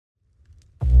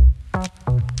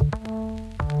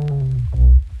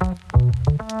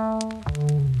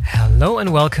Hello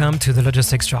and welcome to the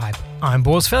Logistics Tribe. I'm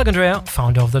Boris Felgendreher,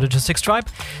 founder of the Logistics Tribe,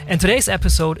 and today's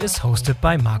episode is hosted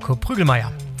by Marco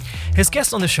Prügelmeier. His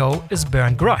guest on the show is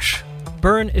Bern Grush.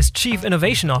 Bern is Chief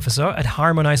Innovation Officer at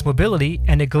Harmonize Mobility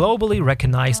and a globally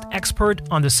recognized expert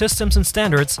on the systems and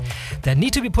standards that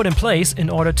need to be put in place in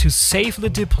order to safely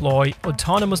deploy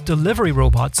autonomous delivery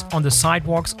robots on the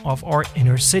sidewalks of our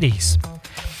inner cities.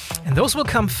 And those will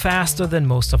come faster than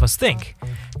most of us think.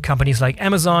 Companies like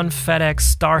Amazon, FedEx,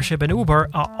 Starship, and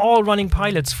Uber are all running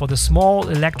pilots for the small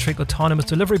electric autonomous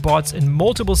delivery bots in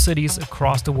multiple cities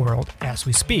across the world as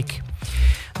we speak.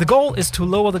 The goal is to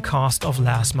lower the cost of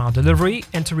last-mile delivery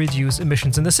and to reduce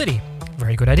emissions in the city.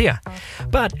 Very good idea.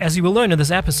 But as you will learn in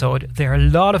this episode, there are a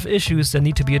lot of issues that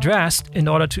need to be addressed in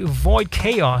order to avoid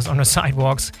chaos on the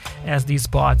sidewalks as these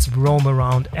bots roam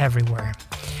around everywhere.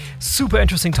 Super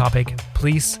interesting topic.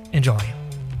 Please enjoy.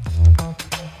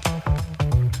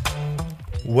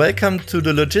 Welcome to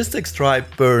the Logistics Tribe,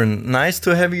 Bern. Nice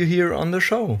to have you here on the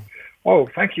show. Oh,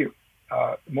 thank you.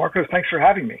 Marcos, thanks for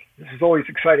having me. This is always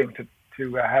exciting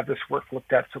to have this work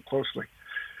looked at so closely.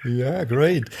 Yeah,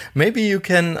 great. Maybe you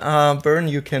can, Bern,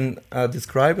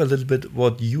 describe a little bit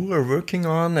what you are working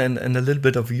on and a little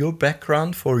bit of your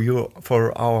background for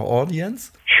our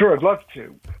audience. Sure, I'd love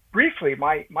to. Briefly,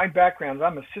 my background,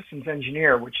 I'm a systems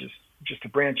engineer, which is just a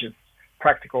branch of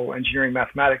practical engineering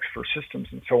mathematics for systems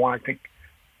and so on. I think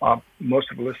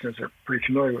most of the listeners are pretty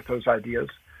familiar with those ideas.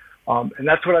 And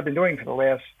that's what I've been doing for the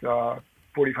last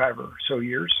 45 or so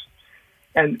years.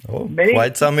 And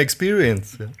quite some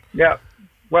experience. Yeah.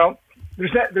 Well,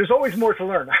 there's always more to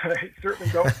learn. I've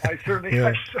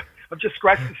just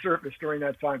scratched the surface during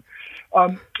that time.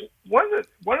 One of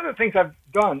the things I've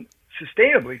done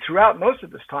sustainably throughout most of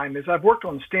this time is I've worked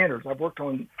on standards. I've worked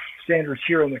on standards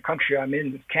here in the country I'm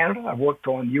in, Canada. I've worked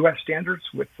on U.S. standards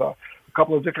with a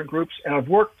couple of different groups, and I've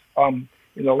worked in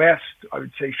the last, I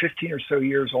would say, 15 or so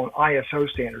years on ISO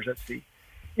standards. That's the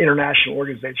International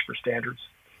Organization for Standards.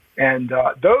 And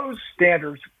those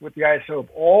standards with the ISO have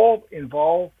all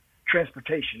involved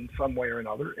transportation in some way or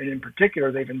another. And in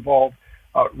particular, they've involved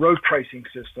road pricing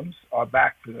systems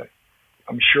back to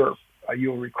I'm sure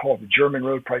you'll recall the German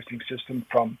road pricing system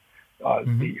from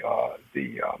the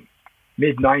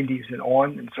mid-90s and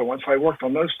on and so on. So I worked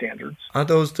on those standards. Are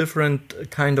those different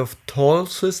kind of toll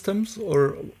systems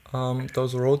or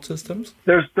those road systems?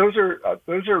 Those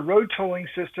are road tolling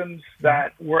systems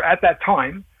that were at that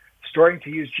time starting to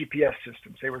use GPS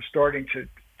systems. They were starting to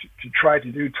try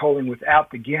to do tolling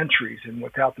without the gantries and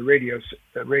without the radio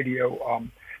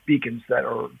beacons that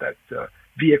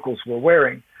vehicles were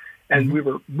wearing. And we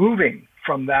were moving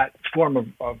from that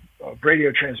form of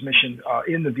radio transmission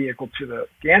in the vehicle to the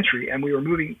gantry, and we were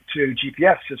moving to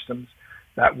GPS systems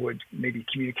that would maybe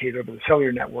communicate over the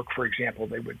cellular network, for example.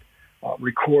 They would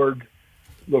record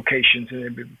locations and they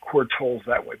would record tolls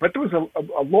that way. But there was a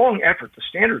long effort to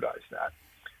standardize that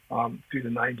through the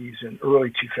 90s and early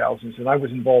 2000s, and I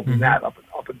was involved in that up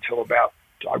until about,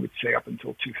 I would say, up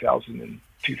until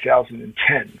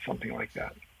 2010, something like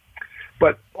that.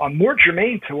 But more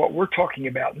germane to what we're talking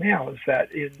about now is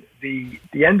that in the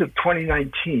end of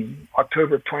 2019,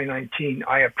 October of 2019,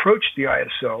 I approached the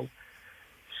ISO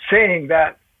saying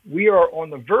that we are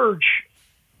on the verge,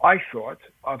 I thought,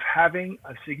 of having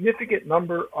a significant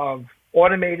number of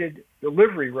automated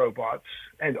delivery robots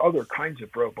and other kinds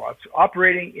of robots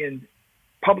operating in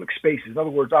public spaces. In other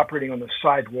words, operating on the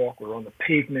sidewalk or on the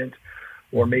pavement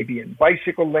or maybe in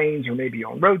bicycle lanes or maybe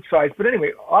on roadsides. But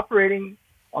anyway, operating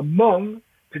among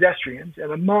pedestrians and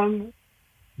among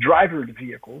drivered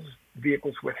vehicles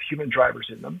with human drivers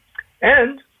in them.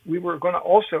 And we were going to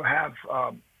also have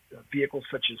vehicles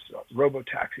such as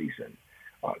robo-taxis and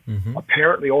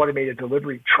apparently automated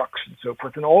delivery trucks and so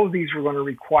forth. And all of these were going to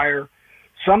require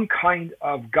some kind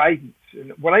of guidance.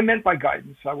 And what I meant by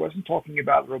guidance, I wasn't talking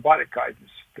about robotic guidance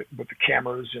with the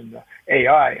cameras and the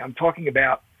AI. I'm talking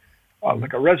about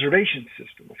like a reservation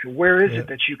system. So where is it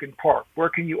that you can park? Where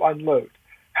can you unload?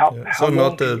 So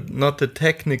not the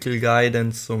technical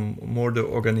guidance, so more the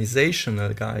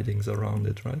organizational guidance around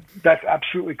it, right? That's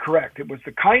absolutely correct. It was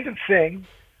the kind of thing,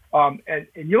 and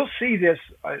you'll see this,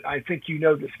 I think you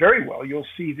know this very well, you'll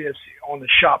see this on the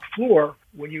shop floor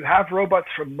when you have robots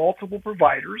from multiple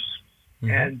providers,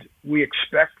 and we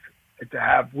expect it to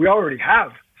have, we already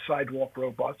have sidewalk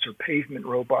robots or pavement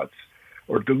robots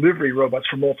or delivery robots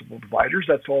from multiple providers.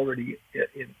 That's already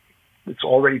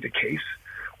the case.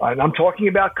 And I'm talking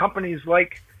about companies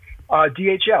like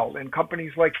DHL and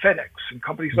companies like FedEx and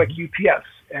companies like UPS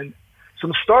and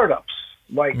some startups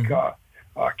like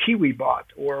KiwiBot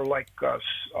or like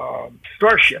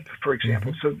Starship, for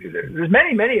example. So there's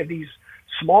many of these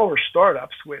smaller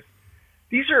startups with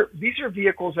these are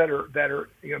vehicles that are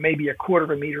maybe a quarter of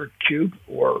a meter cube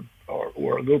or a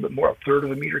little bit more, a third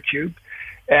of a meter cube,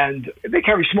 and they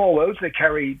carry small loads. They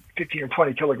carry 15 or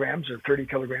 20 kilograms or 30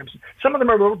 kilograms. Some of them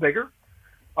are a little bigger,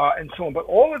 and so on. But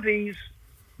all of these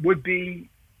would be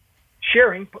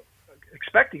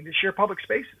expecting to share public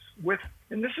spaces with.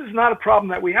 And this is not a problem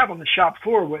that we have on the shop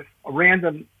floor with a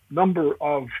random number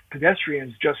of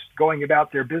pedestrians just going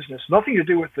about their business. Nothing to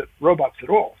do with the robots at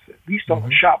all. So at least on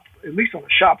the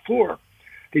shop floor,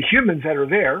 the humans that are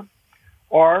there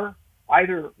are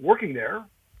either working there,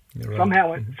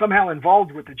 somehow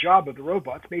involved with the job of the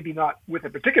robots. Maybe not with a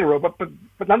particular robot,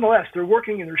 but nonetheless, they're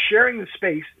working and they're sharing the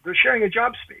space. They're sharing a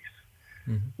job space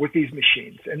with these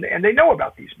machines, and they know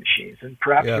about these machines, and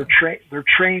perhaps they're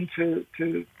trained to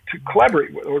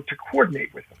collaborate with, or to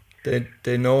coordinate with them.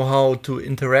 They know how to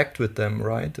interact with them,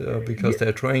 right? Because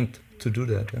they're trained to do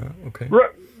that. Yeah. Okay.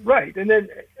 Right. And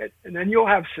then you'll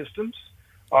have systems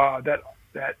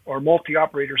that are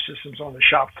multi-operator systems on the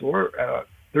shop floor.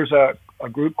 There's a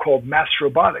group called Mass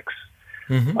Robotics.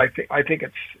 Mm-hmm. I think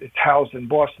it's housed in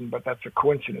Boston, but that's a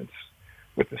coincidence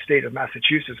with the state of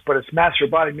Massachusetts. But it's Mass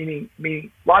Robotic,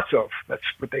 meaning lots of. That's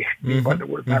what they mean by the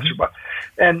word Mass Robotic.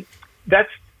 And that's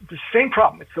the same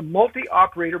problem. It's a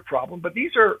multi-operator problem, but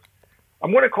these are,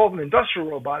 I'm going to call them industrial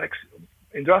robotics.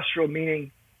 Industrial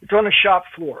meaning it's on a shop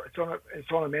floor,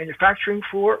 it's on a manufacturing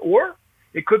floor, or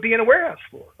it could be in a warehouse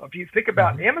floor. If you think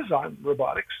about Amazon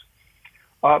robotics,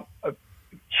 a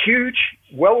huge,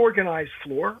 well-organized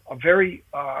floor, a very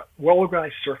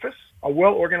well-organized surface, a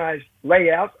well-organized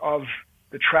layout of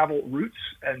the travel routes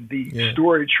and the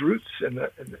storage routes and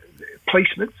the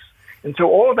placements, and so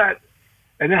all of that.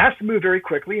 And it has to move very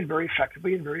quickly and very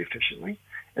effectively and very efficiently.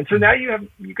 And so now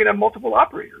you can have multiple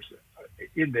operators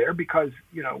in there because,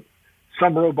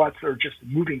 some robots are just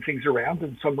moving things around,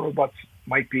 and some robots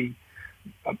might be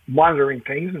monitoring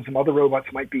things, and some other robots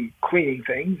might be cleaning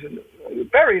things, and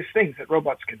various things that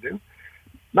robots can do.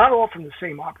 Not all from the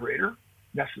same operator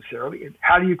necessarily. And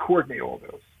how do you coordinate all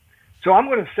those? So I'm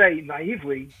going to say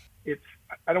naively,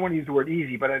 I don't want to use the word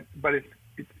easy, but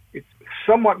it's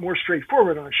somewhat more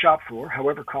straightforward on a shop floor,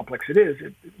 however complex it is.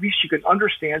 At least you can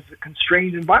understand the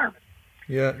constrained environment.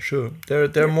 Yeah, sure.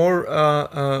 There are more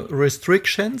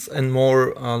restrictions and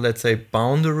more, let's say,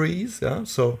 boundaries. Yeah,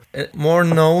 so a more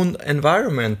known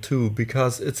environment too,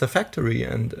 because it's a factory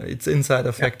and it's inside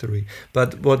a factory.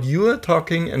 But what you are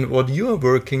talking and what you are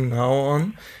working now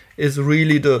on is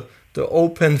really the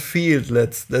open field.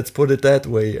 Let's put it that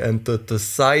way, and the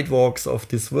sidewalks of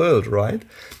this world, right?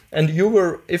 And you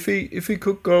were, if we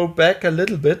could go back a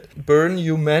little bit, Bern,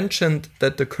 you mentioned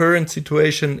that the current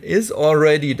situation is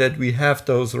already that we have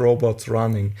those robots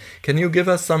running. Can you give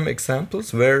us some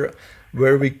examples where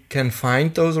we can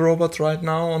find those robots right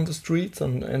now on the streets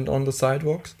and on the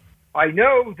sidewalks? I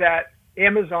know that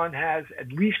Amazon has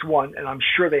at least one, and I'm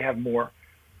sure they have more,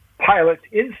 pilots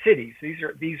in cities.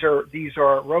 These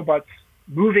are robots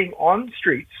moving on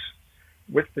streets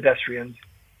with pedestrians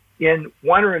in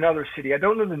one or another city. I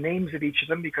don't know the names of each of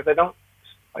them because I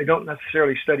don't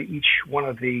necessarily study each one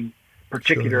of the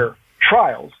particular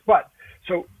trials. But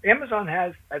so Amazon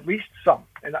has at least some,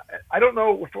 and I don't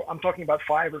know if I'm talking about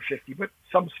 5 or 50, but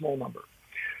some small number.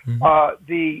 Mm-hmm.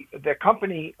 The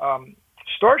company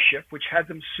Starship, which had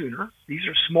them sooner. These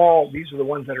are small. These are the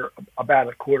ones that are about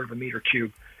a quarter of a meter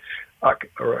cube,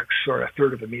 or a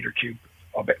third of a meter cube,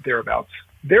 thereabouts.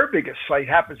 Their biggest site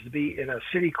happens to be in a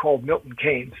city called Milton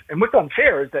Keynes. And what's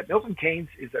unfair is that Milton Keynes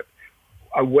is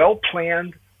a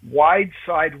well-planned, wide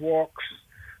sidewalks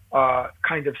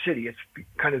kind of city. It's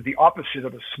kind of the opposite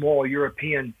of a small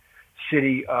European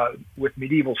city with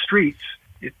medieval streets.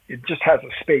 It just has a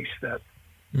space that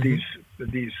these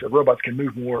robots can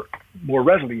move more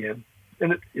readily in.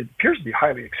 And it appears to be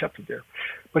highly accepted there.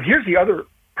 But here's the other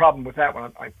problem with that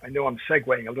one. I know I'm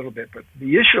segueing a little bit, but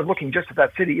the issue of looking just at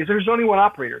that city is there's only one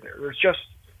operator there. There's just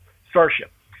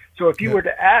Starship. So if you were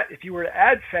to add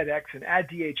FedEx and add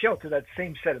DHL to that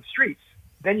same set of streets,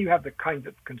 then you have the kind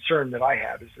of concern that I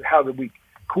have, is how do we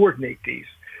coordinate these?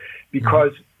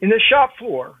 Because in the shop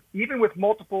floor, even with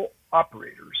multiple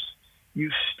operators,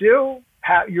 you're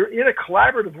in a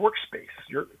collaborative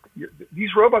workspace. These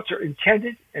robots are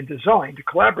intended and designed to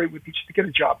collaborate with to get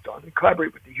a job done and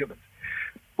collaborate with the humans.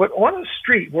 But on a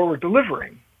street where we're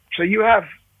delivering, so you have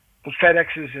the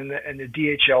FedExes and the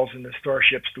DHLs and the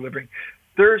Starships delivering,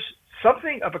 there's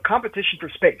something of a competition for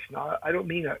space. Now, I don't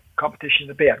mean a competition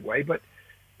in a bad way, but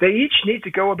they each need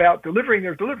to go about delivering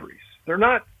their deliveries. They're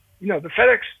not, the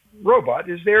FedEx robot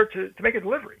is there to make a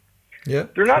delivery. Yeah,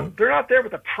 they're not there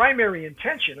with the primary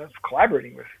intention of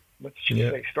collaborating with, let's just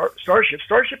say, Starship.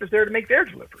 Starship is there to make their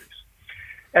deliveries.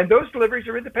 And those deliveries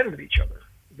are independent of each other.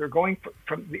 They're going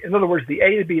in other words, the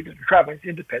A to B that they're traveling is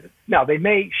independent. Now, they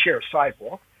may share a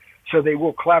sidewalk, so they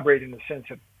will collaborate in the sense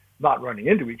of not running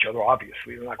into each other,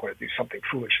 obviously. They're not going to do something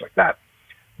foolish like that.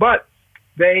 But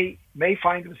they may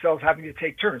find themselves having to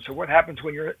take turns. So what happens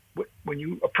when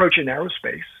you approach a narrow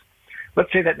space?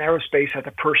 Let's say that narrow space has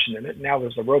a person in it. Now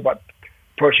there's a robot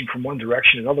approaching from one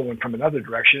direction, another one from another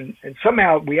direction. And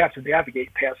somehow we have to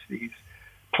navigate past these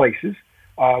places.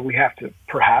 We have to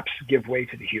perhaps give way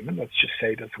to the human. Let's just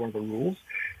say that's one of the rules.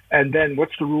 And then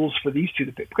what's the rules for these two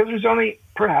to pick? Because there's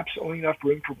perhaps only enough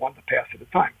room for one to pass at a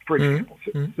time, for example.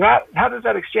 So how does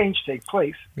that exchange take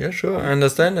place? Yeah, sure, I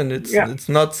understand. And it's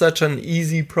not such an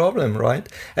easy problem, right?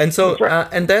 And so, right.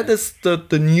 And that is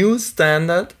the new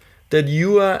standard that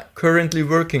you are currently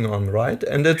working on, right?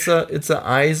 And it's a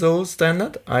ISO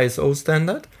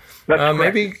standard.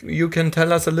 Maybe you can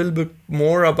tell us a little bit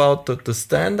more about the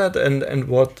standard and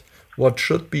what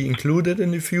should be included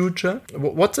in the future.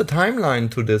 What's the timeline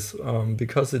to this?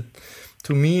 Because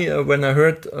to me, when I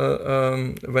heard,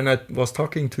 when I was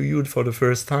talking to you for the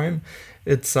first time,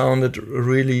 it sounded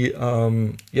really,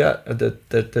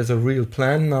 that there's a real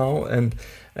plan now, and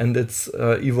it's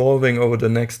evolving over the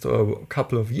next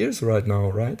couple of years right now,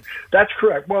 right? That's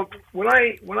correct. Well, when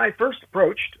I first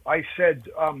approached, I said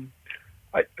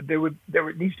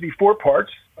there needs to be 4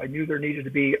 parts. I knew there needed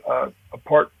to be a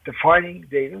part defining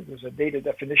data. There's a data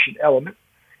definition element,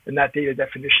 and that data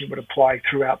definition would apply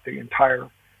throughout the entire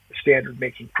standard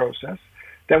making process.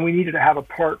 Then we needed to have a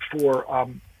part for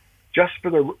just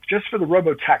for the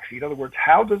robotaxi. In other words,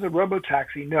 how does a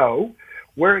robotaxi know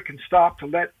where it can stop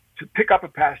to pick up a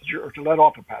passenger or to let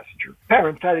off a passenger?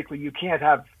 Parenthetically, you can't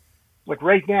have, like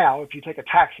right now, if you take a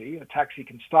taxi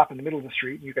can stop in the middle of the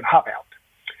street and you can hop out.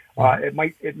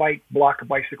 It might block a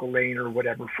bicycle lane or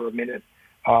whatever for a minute.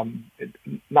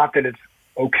 Not that it's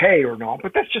okay or not,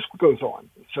 but that's just what goes on.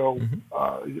 So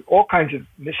all kinds of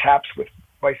mishaps with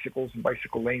bicycles and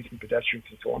bicycle lanes and pedestrians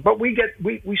and so on. But we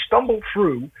stumble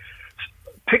through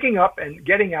picking up and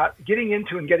getting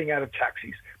into and getting out of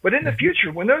taxis. But in the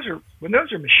future, when those are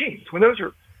machines, when those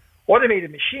are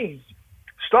automated machines,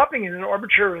 stopping in an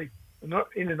arbitrary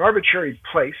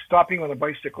place, stopping on a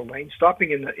bicycle lane,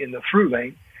 stopping in the through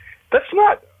lane, that's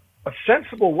not a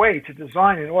sensible way to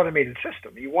design an automated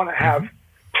system. You want to have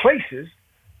places,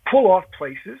 pull-off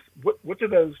places. What do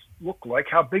those look like?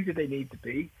 How big do they need to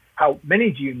be? How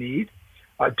many do you need?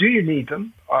 Do you need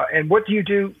them? And what do you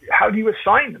do? How do you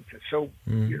assign them to? So,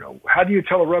 how do you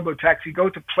tell a robotaxi, go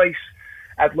to place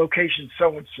at location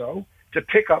so-and-so to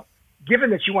pick up,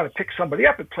 given that you want to pick somebody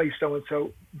up at place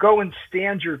so-and-so, go and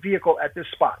stand your vehicle at this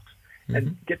spot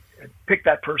and pick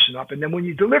that person up. And then when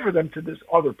you deliver them to this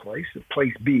other place,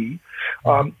 place B,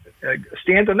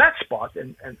 stand on that spot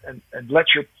and let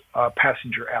your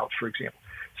passenger out, for example.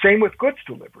 Same with goods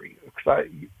delivery.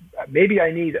 Maybe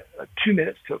I need 2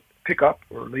 minutes to pick up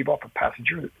or leave off a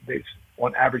passenger. They,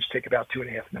 on average, take about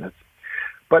 2.5 minutes.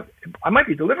 But I might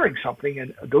be delivering something,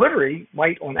 and a delivery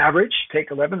might, on average,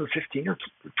 take 11 or 15 or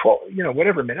 12,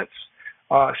 whatever minutes.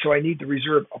 So I need to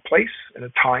reserve a place and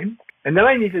a time. And then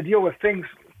I need to deal with things,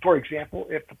 for example,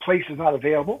 if the place is not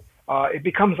available, it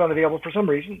becomes unavailable for some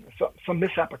reason, some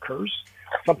mishap occurs,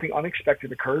 something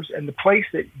unexpected occurs, and the place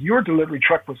that your delivery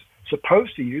truck was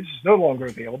supposed to use is no longer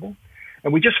available.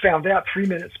 And we just found out 3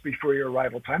 minutes before your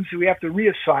arrival time, so we have to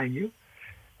reassign you.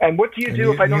 And what do you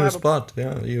do if I don't have a spot?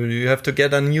 Yeah, you have to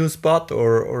get a new spot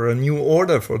or a new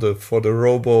order for the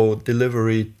robo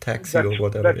delivery taxi or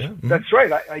whatever. That's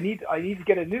right. I need to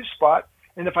get a new spot,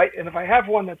 and if I have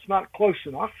one that's not close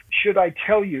enough, should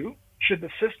the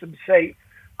system say,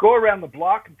 go around the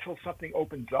block until something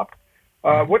opens up?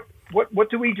 What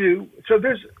do we do? So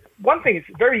there's one thing. It's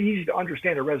very easy to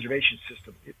understand a reservation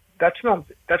system. That's not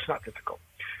difficult.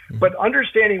 But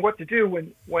understanding what to do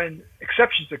when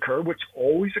exceptions occur, which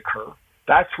always occur,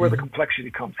 that's where the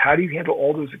complexity comes. How do you handle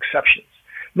all those exceptions?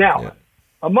 Now,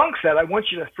 amongst that, I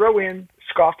want you to throw in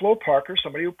scofflaw parker,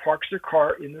 somebody who parks their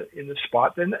car in the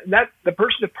spot. Then the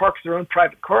person that parks their own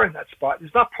private car in that spot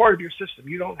is not part of your system.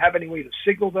 You don't have any way to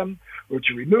signal them or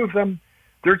to remove them.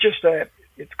 They're just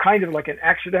it's kind of like an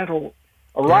accidental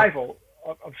arrival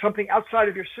of something outside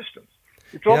of your system.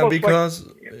 It's because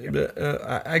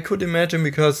I could imagine,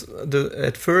 because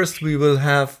at first we will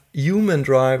have human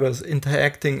drivers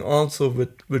interacting also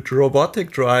with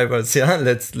robotic drivers. Yeah,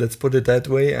 let's put it that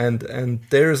way. And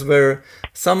there's where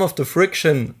some of the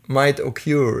friction might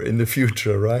occur in the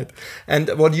future, right? And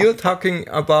what you're talking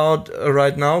about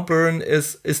right now, Bern,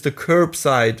 is the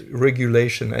curbside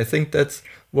regulation. I think that's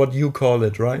what you call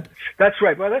it, right? That's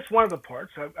right. Well, that's one of the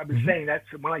parts. I've been saying that.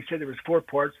 So when I said there was 4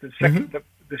 parts, the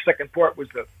second part was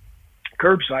the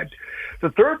curbside. The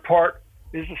third part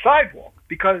is the sidewalk,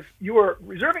 because you are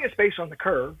reserving a space on the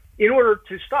curb in order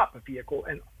to stop a vehicle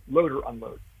and load or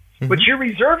unload. Mm-hmm. But you're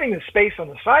reserving the space on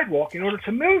the sidewalk in order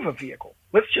to move a vehicle.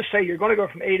 Let's just say you're going to go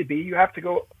from A to B. You have to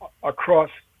go across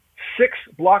 6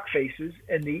 block faces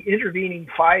and the intervening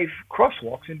 5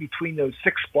 crosswalks in between those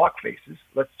 6 block faces,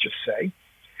 let's just say,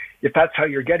 if that's how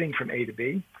you're getting from A to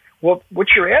B. Well, what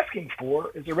you're asking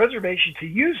for is a reservation to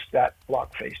use that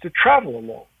block face, to travel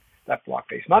along that block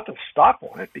face, not to stop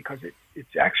on it, because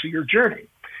it's actually your journey.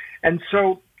 And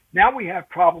so now we have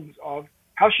problems of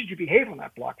how should you behave on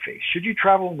that block face? Should you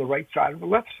travel on the right side or the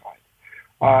left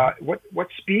side? What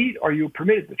speed are you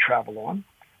permitted to travel on?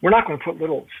 We're not going to put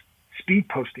little speed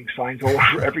posting signs all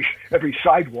over every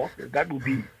sidewalk. That would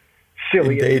be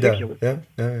silly and ridiculous.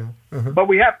 Yeah. Uh-huh. But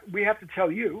we have to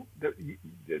tell you,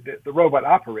 the robot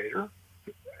operator,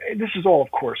 and this is all,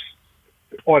 of course,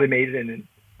 automated and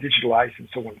digitalized and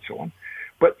so on and so on.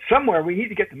 But somewhere we need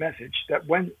to get the message that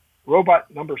when robot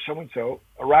number so-and-so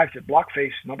arrives at block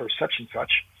face number such and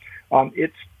such,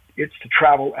 it's to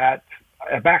travel at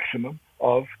a maximum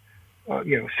of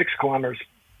 6 kilometers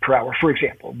per hour, for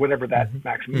example, whatever that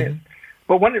maximum is.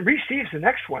 But when it receives the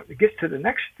next one, it gets to the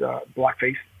next block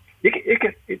face,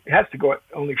 it has to go at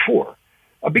only 4,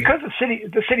 because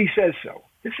the city says so.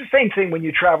 It's the same thing when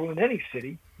you travel in any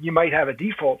city. You might have a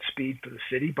default speed for the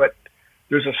city, but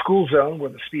there's a school zone where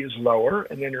the speed is lower,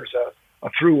 and then there's a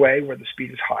throughway where the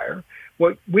speed is higher.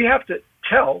 Well, we have to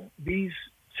tell these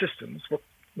systems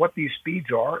what these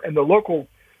speeds are, and the local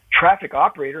traffic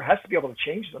operator has to be able to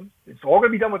change them. It's all going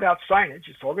to be done without signage.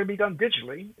 It's all going to be done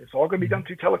digitally. It's all going to be done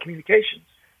through telecommunications.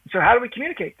 So how do we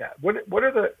communicate that? What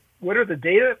are the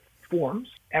data forms,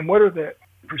 and what are the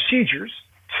procedures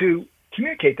to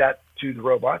communicate that to the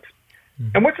robots?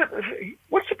 And what's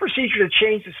the procedure to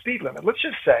change the speed limit? Let's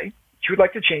just say you would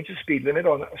like to change the speed limit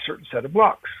on a certain set of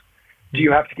blocks. Do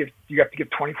you have to give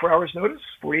 24 hours notice,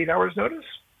 48 hours notice?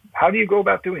 How do you go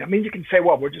about doing it? I mean, you can say,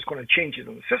 well, we're just going to change it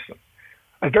in the system.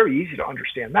 It's very easy to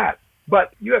understand that.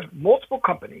 But you have multiple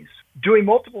companies doing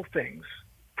multiple things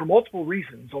for multiple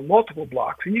reasons on multiple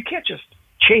blocks, and you can't just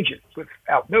change it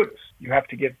without notice. You have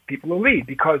to give people a lead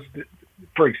because,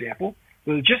 for example,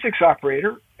 the logistics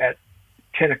operator at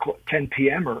 10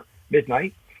 p.m. or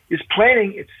midnight is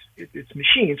planning its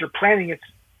machines or planning its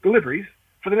deliveries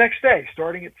for the next day,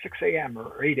 starting at 6 a.m.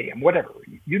 or 8 a.m., whatever.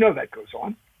 You know that goes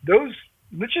on. Those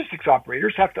logistics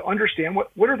operators have to understand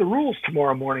what are the rules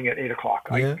tomorrow morning at 8 o'clock.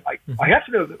 Yeah. I have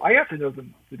to know them. I have to know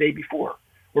them the day before,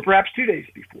 or perhaps 2 days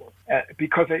before,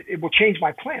 because it will change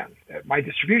my plan, my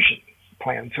distribution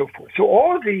plan, and so forth. So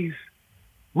all of these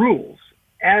rules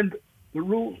and the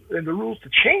rules to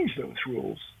change those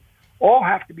rules all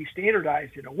have to be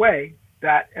standardized in a way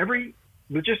that every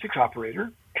logistics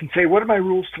operator can say, what are my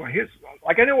rules to my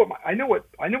like I know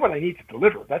what I need to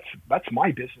deliver. That's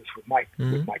my business with my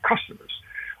customers.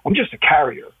 I'm just a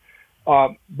carrier.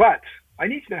 But I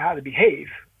need to know how to behave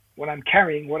when I'm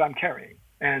carrying what I'm carrying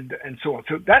and so on.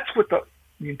 So that's what but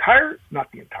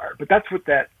that's what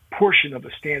that portion of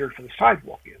the standard for the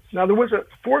sidewalk is. Now there was a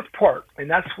fourth part, and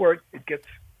that's where it gets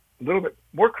a little bit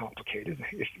more complicated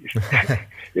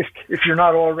if you're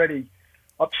not already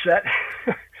upset.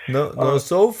 No.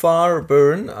 So far,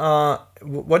 Bern,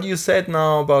 what you said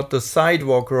now about the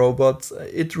sidewalk robots,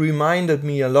 it reminded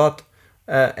me a lot,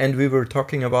 and we were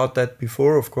talking about that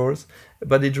before, of course,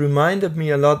 but it reminded me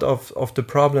a lot of the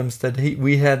problems that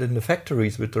we had in the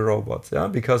factories with the robots, yeah,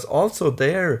 because also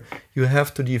there you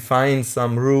have to define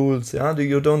some rules, yeah,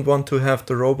 you don't want to have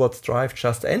the robots drive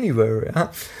just anywhere,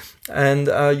 yeah, and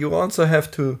you also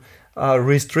have to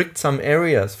restrict some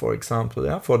areas, for example,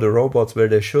 yeah, for the robots where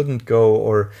they shouldn't go,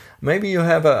 or maybe you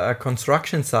have a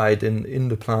construction site in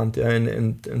the plant, yeah,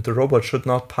 and the robot should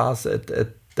not pass at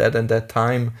that and that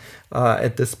time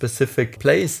at the specific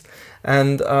place.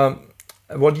 And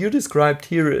what you described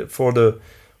here for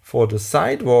the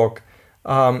sidewalk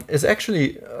is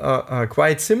actually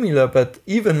quite similar, but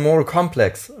even more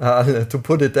complex, to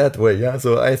put it that way. Yeah,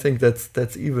 so I think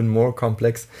that's even more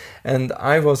complex, and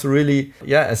I was really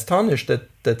astonished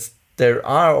that there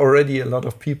are already a lot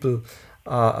of people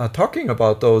talking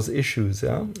about those issues.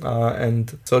 Yeah,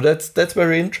 and so that's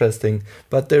very interesting.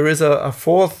 But there is a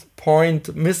fourth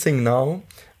point missing now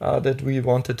that we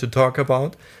wanted to talk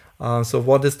about. So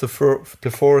what is the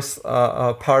fourth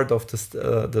part of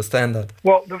the standard?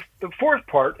 Well, the fourth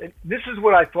part, and this is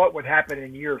what I thought would happen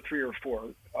in year 3 or 4,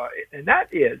 and that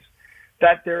is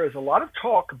that there is a lot of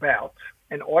talk about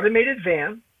an automated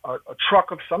van, a truck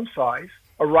of some size,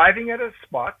 arriving at a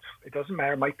spot. It doesn't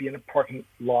matter, it might be in a parking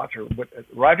lot or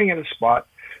arriving at a spot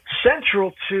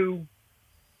central to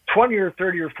 20 or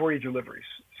 30 or 40 deliveries.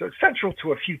 So it's central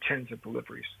to a few tens of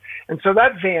deliveries. And so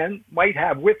that van might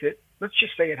have with it, let's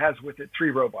just say it has with it 3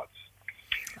 robots.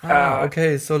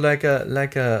 Okay, so like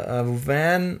a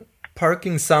van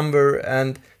parking somewhere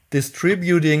and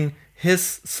distributing his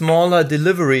smaller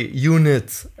delivery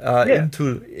units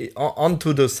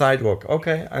onto the sidewalk.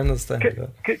 Okay, I understand.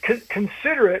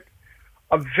 Consider it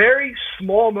a very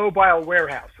small mobile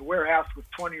warehouse, a warehouse with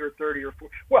 20 or 30 or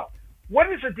 40. Well,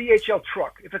 what is a DHL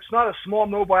truck if it's not a small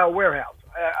mobile warehouse?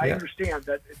 I understand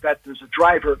that there's a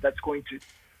driver that's going to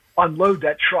unload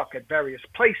that truck at various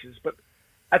places, but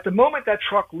at the moment that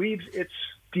truck leaves its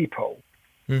depot,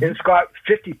 and it's got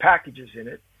 50 packages in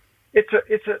it,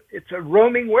 it's a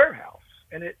roaming warehouse,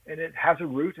 and it has a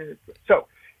route. So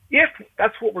if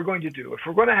that's what we're going to do, if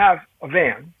we're going to have a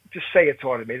van, just say it's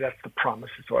automated, that's the promise,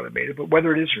 it's automated, but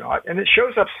whether it is or not, and it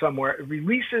shows up somewhere, it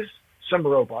releases some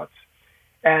robots,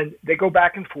 and they go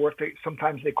back and forth.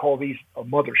 Sometimes they call these a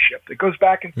mothership. It goes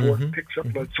back and forth, picks up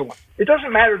loads, so on. It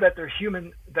doesn't matter that there's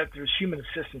human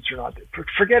assistance or not.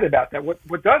 Forget about that.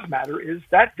 What does matter is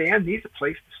that van needs a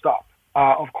place to stop,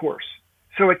 of course.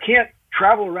 So it can't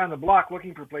travel around the block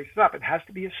looking for a place to stop. It has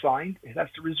to be assigned. It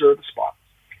has to reserve a spot.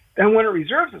 Then when it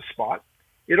reserves a spot,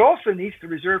 it also needs to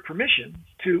reserve permission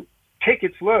to take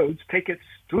its loads, take its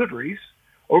deliveries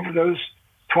over those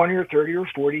 20 or 30 or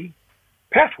 40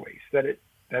 pathways that it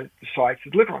decides to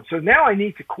deliver on. So now I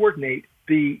need to coordinate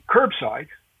the curbside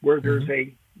where there's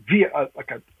a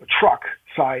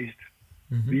truck-sized,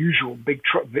 the usual big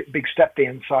step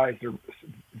van-sized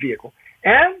vehicle,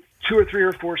 and 2 or 3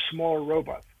 or 4 smaller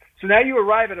robots. So now you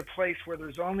arrive at a place where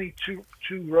there's only two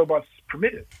robots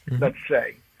permitted, let's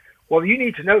say. Well, you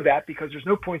need to know that because there's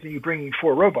no point in you bringing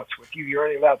 4 robots with you. You're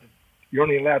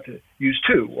only allowed to use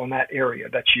 2 on that area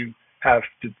that you have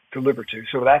to deliver to.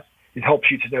 So it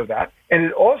helps you to know that. And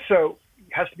it also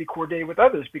has to be coordinated with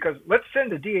others because let's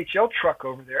send a DHL truck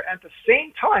over there. At the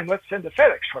same time, let's send a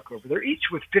FedEx truck over there, each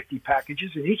with 50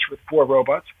 packages and each with 4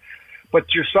 robots.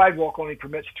 But your sidewalk only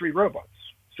permits 3 robots.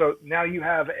 So now you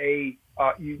have a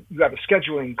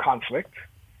scheduling conflict,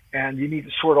 and you need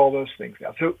to sort all those things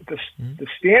out. So the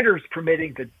standards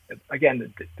permitting the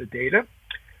data,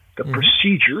 the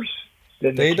procedures,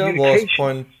 then the data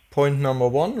was point number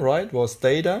 1, right? Was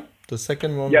data. The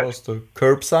second one was the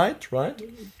curbside, right?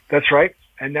 That's right.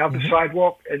 And now the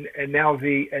sidewalk, and now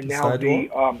the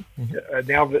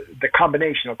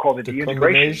combination. I'll call it the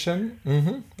integration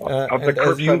of the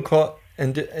curbside.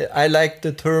 And I like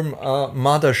the term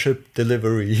mothership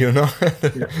delivery. You know,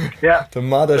 the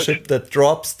mothership that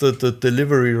drops the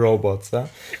delivery robots.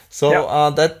 So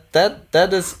that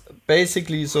is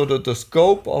basically the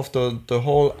scope of the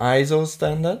whole ISO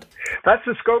standard. That's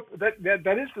the scope.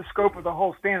 That is the scope of the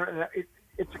whole standard.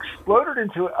 It's exploded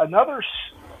into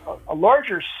a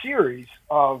larger series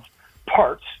of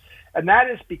parts, and that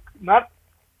is not.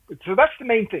 So that's the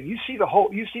main thing. You see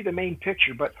the main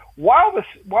picture. But while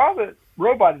the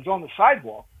robot is on the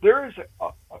sidewalk, there is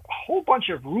a whole bunch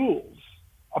of rules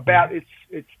about its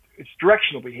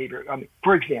directional behavior.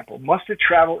 For example, must it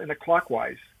travel in a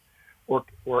clockwise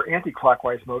or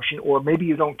anti-clockwise motion, or maybe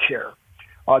you don't care?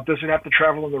 Does it have to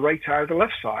travel on the right side or the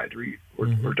left side,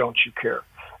 or don't you care?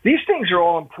 These things are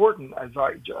all important, as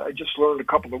I just learned a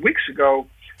couple of weeks ago,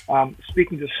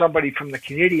 speaking to somebody from the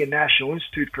Canadian National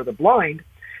Institute for the Blind.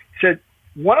 Said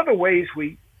one of the ways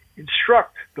we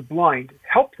instruct the blind,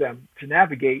 help them to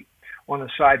navigate on a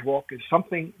sidewalk, is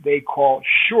something they call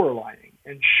shorelining.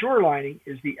 And shorelining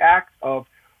is the act of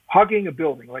hugging a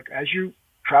building. Like as you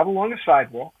travel along a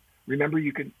sidewalk, remember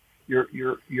you're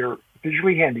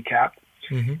visually handicapped,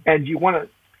 and you want to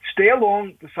stay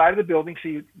along the side of the building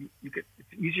so it's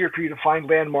easier for you to find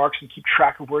landmarks and keep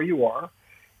track of where you are,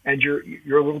 and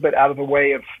you're a little bit out of the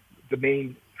way of the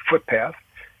main footpath.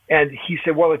 And he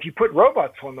said, well, if you put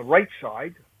robots on the right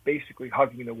side, basically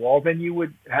hugging the wall, then you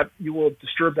will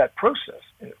disturb that process.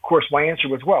 And of course, my answer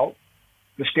was, well,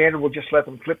 the standard will just let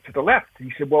them flip to the left. And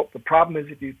he said, well, the problem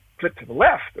is if you flip to the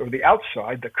left or the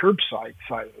outside, the curbside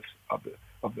side of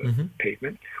the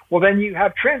pavement, well, then you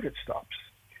have transit stops.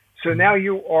 So now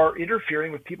you are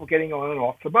interfering with people getting on and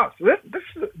off the bus. So this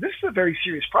is a very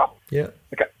serious problem. Yeah.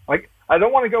 Like I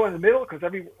don't want to go in the middle because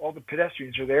all the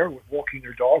pedestrians are there walking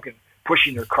their dog and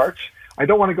pushing their carts. I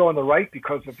don't want to go on the right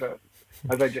because of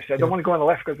As I just said, I don't want to go on the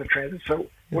left because of transit. So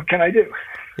what can I do?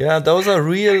 Yeah, those are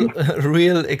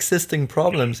real existing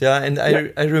problems. Yeah, and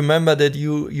I remember that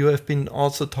you have been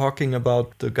also talking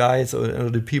about the guys or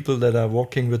the people that are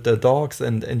walking with their dogs,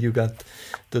 and you got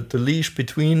the leash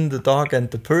between the dog and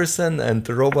the person, and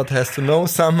the robot has to know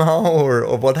somehow,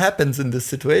 or what happens in this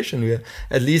situation. Where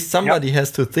at least somebody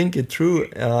has to think it through,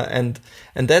 and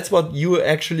that's what you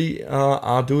actually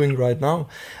are doing right now.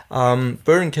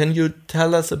 Bern, can you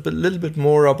tell us little bit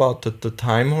more about the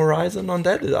time horizon on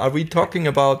that? Are we talking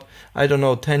about, I don't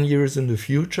know, 10 years in the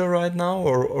future right now,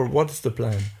 or what is the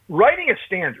plan? Writing a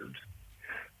standard,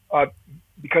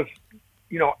 because,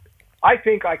 I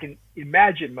think I can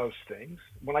imagine most things.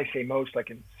 When I say most, I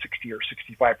can 60 or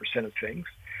 65% of things.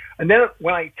 And then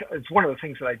it's one of the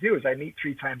things that I do is I meet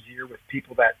 3 times a year with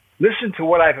people that listen to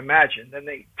what I've imagined, and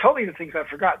they tell me the things I've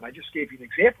forgotten. I just gave you an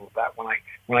example of that when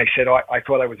I said I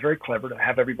thought I was very clever to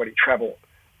have everybody travel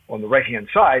on the right-hand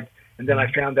side, and then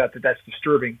I found out that that's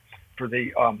disturbing for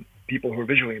the people who are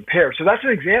visually impaired. So that's an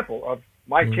example of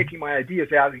my taking my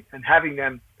ideas out and having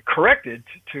them corrected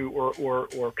to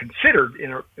or considered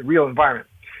in a real environment.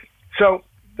 So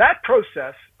that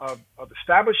process of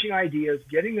establishing ideas,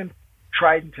 getting them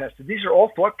tried and tested, these are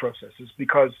all thought processes,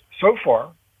 because so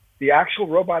far the actual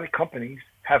robotic companies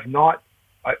have not.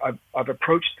 I've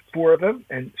approached 4 of them,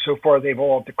 and so far they've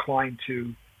all declined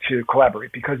to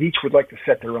collaborate because each would like to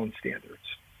set their own standards.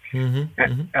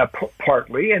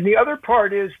 Partly, and the other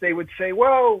part is they would say,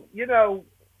 well,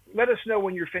 let us know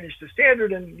when you're finished the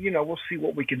standard, and we'll see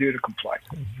what we can do to comply.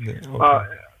 Okay.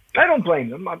 I don't blame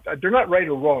them. They're not right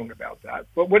or wrong about that.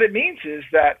 But what it means is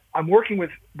that I'm working with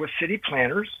city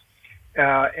planners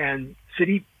and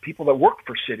city people that work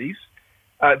for cities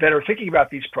that are thinking about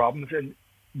these problems. And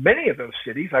many of those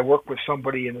cities, I work with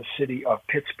somebody in the city of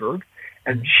Pittsburgh,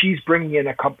 and she's bringing in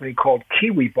a company called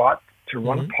KiwiBot to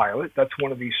run a pilot. That's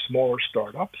one of these smaller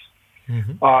startups.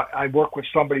 I work with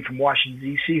somebody from Washington,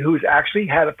 D.C. who's actually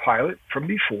had a pilot from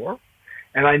before.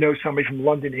 And I know somebody from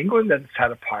London, England that's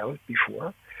had a pilot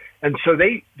before. And so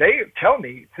they tell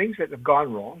me things that have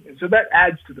gone wrong. And so that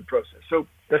adds to the process. So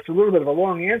that's a little bit of a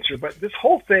long answer, but this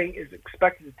whole thing is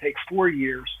expected to take 4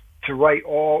 years to write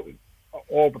all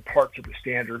the parts of the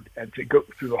standard and to go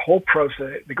through the whole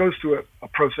process. It goes through a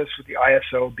process with the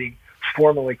ISO being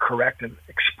formally correct, and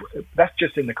that's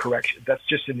just in the correction. That's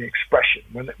just in the expression.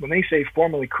 When they say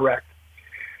formally correct,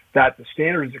 that the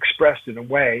standard is expressed in a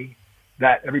way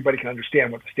that everybody can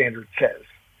understand what the standard says.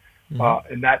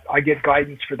 And that I get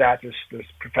guidance for that. There's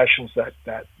professionals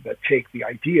that take the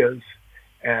ideas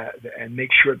and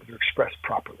make sure that they're expressed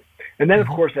properly. And then, of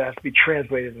course, it has to be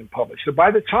translated and published. So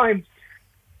by the time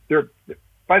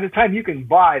you can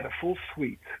buy the full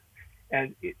suite,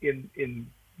 and in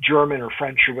German or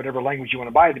French or whatever language you want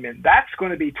to buy them in, that's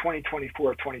going to be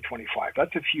 2024 or 2025.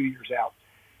 That's a few years out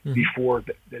before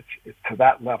it's to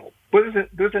that level. But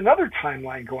there's another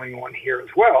timeline going on here as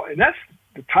well, and that's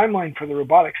the timeline for the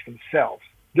robotics themselves.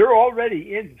 They're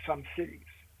already in some cities.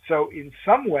 So in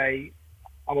some way,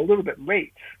 I'm a little bit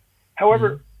late.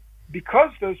 However,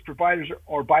 because those providers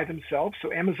are by themselves,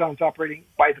 so Amazon's operating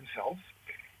by themselves,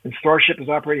 and Starship is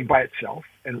operating by itself,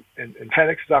 and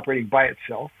FedEx is operating by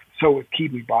itself, so with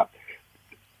KiwiBot,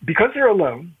 because they're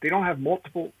alone, they don't have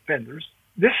multiple vendors,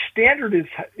 this standard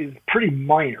is pretty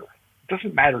minor. It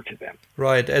doesn't matter to them.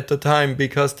 Right, at the time,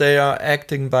 because they are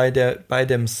acting by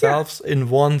themselves in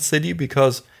one city,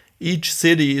 because each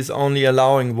city is only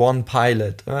allowing one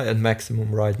pilot at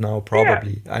maximum right now,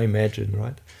 probably, I imagine,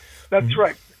 right? That's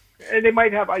right. And they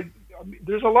might have,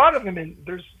 there's a lot of them,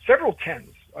 there's several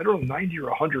tens, I don't know, 90 or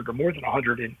 100 or more than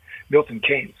 100 in Milton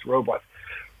Keynes robots.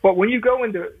 But when you go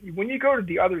to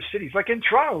the other cities, like in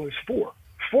Toronto, there's 4.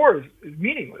 4 is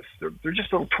meaningless. They're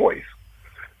just little toys.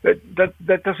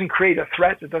 That doesn't create a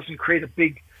threat. That doesn't create a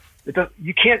big.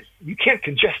 You can't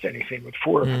congest anything with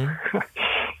 4 of them,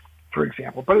 for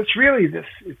example. But it's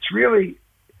really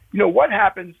what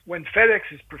happens when FedEx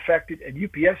is perfected and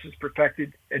UPS is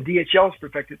perfected and DHL is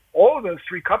perfected. All of those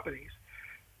 3 companies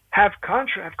have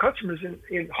customers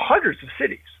in hundreds of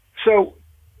cities. So,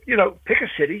 pick a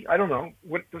city. I don't know.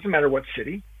 Doesn't matter what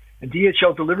city. And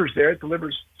DHL delivers there. It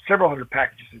delivers several hundred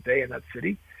packages a day in that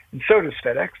city. And so does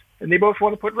FedEx. And they both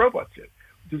want to put robots in.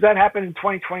 Does that happen in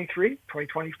 2023,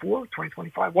 2024,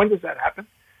 2025? When does that happen?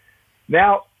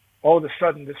 Now, all of a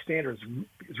sudden, this standard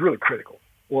is really critical,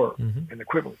 or an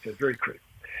equivalent is very critical.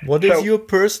 What is your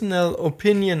personal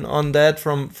opinion on that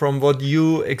from what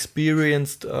you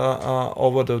experienced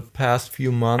over the past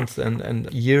few months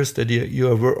and years that you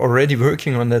are already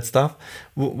working on that stuff?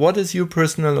 What is your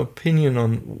personal opinion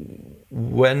on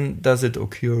when does it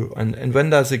occur and when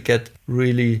does it get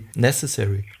really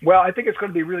necessary? Well, I think it's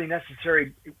going to be really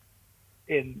necessary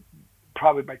in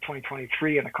probably by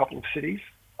 2023 in a couple of cities.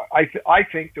 I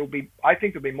think there'll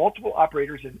be multiple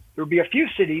operators, and there'll be a few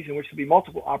cities in which there'll be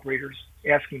multiple operators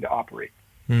asking to operate.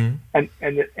 And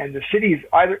the cities,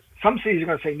 either some cities are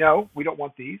going to say no, we don't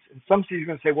want these, and some cities are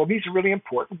going to say, well, these are really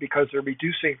important because they're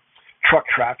reducing truck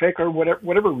traffic or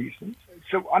whatever reasons.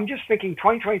 So I'm just thinking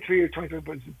 2023 or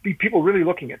 2023, be people really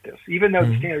looking at this, even though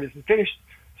the standard isn't finished.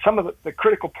 Some of the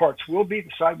critical parts will be, the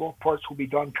sidewalk parts will be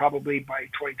done probably by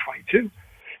 2022.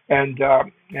 And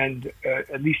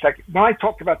at least when I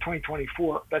talked about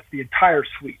 2024, that's the entire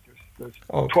suite. There's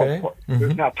 12 parts.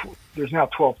 There's now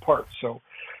 12 parts. So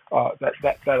that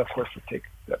of course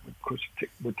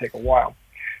would take a while.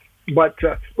 But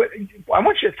I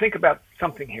want you to think about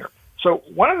something here. So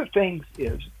one of the things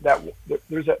is that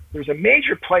there's a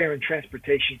major player in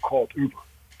transportation called Uber,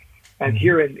 and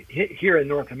here in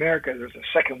North America there's a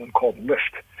second one called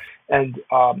Lyft, and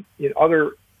in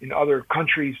other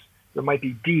countries there might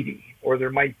be Didi, or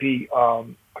there might be I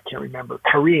can't remember,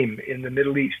 Kareem in the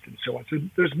Middle East, and so on. So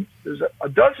there's a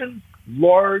dozen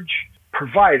large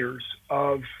providers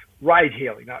of ride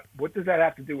hailing. Now, what does that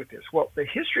have to do with this? Well, the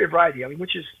history of ride hailing,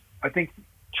 which is I think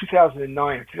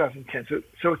 2009 or 2010,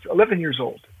 so it's 11 years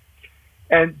old,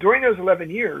 and during those 11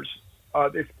 years,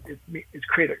 it's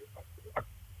created a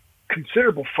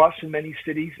considerable fuss in many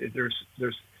cities. There's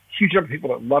a huge number of people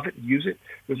that love it and use it.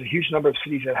 There's a huge number of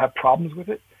cities that have problems with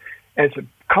it. And it's a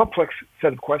complex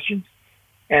set of questions.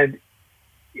 And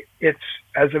it's,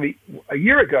 as of a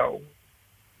year ago,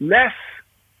 less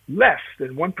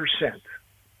than 1%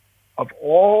 of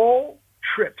all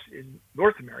trips in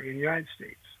North America, in the United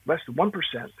States, less than 1%,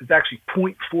 it's actually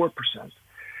 0.4%,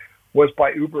 was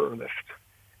by Uber or Lyft.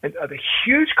 And a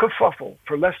huge kerfuffle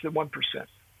for less than 1%.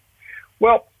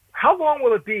 Well, how long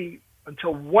will it be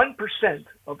until 1%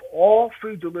 of all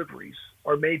food deliveries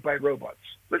are made by robots?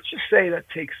 Let's just say that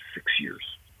takes 6 years.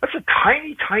 That's a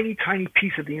tiny, tiny, tiny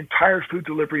piece of the entire food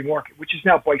delivery market, which is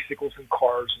now bicycles and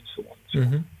cars and so on.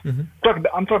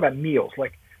 I'm talking about meals,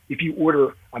 like if you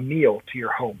order a meal to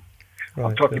your home. Right,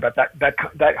 I'm talking about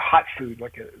that hot food,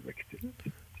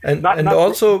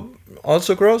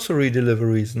 also grocery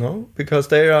deliveries, no? Because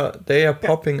they are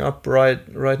popping up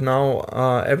right now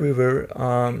everywhere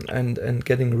and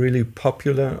getting really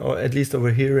popular, or at least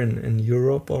over here in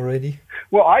Europe already.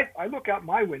 Well, I look out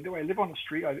my window. I live on a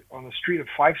street of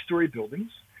 5-story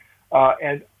buildings,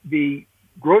 and the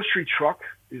grocery truck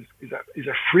is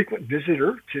a frequent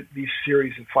visitor to these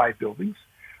series of 5 buildings.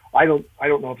 I don't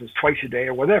know if it's twice a day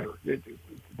or whatever.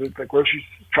 The grocery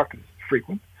truck is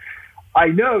frequent. I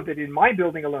know that in my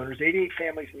building alone, there's 88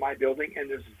 families in my building, and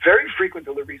there's very frequent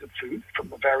deliveries of food from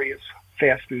the various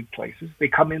fast food places. They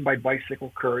come in by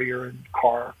bicycle, courier, and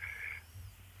car,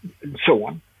 and so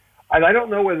on. And I don't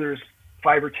know whether there's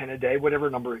 5 or 10 a day, whatever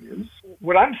number it is.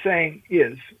 What I'm saying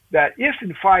is that if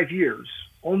in 5 years,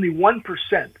 only 1%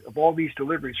 of all these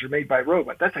deliveries are made by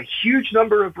robots, that's a huge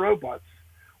number of robots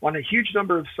on a huge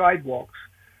number of sidewalks,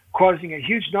 causing a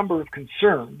huge number of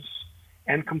concerns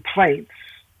and complaints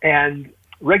and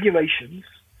regulations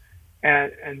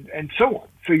and so on.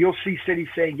 So you'll see cities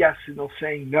saying yes and they'll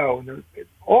saying no, and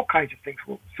all kinds of things.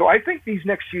 So I think these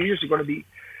next few years are going to be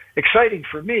exciting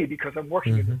for me because I'm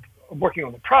working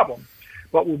on the problem,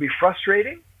 but will be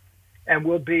frustrating and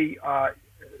will be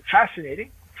fascinating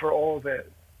for all the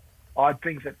odd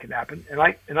things that can happen. And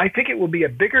I think it will be a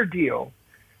bigger deal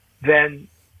than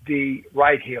the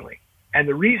ride hailing. And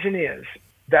the reason is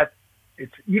that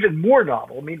it's even more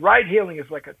novel. I mean, ride hailing is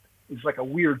like a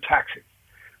weird taxi,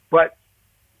 but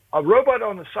a robot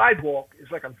on the sidewalk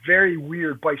is like a very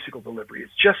weird bicycle delivery.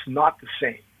 It's just not the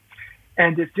same,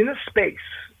 and it's in a space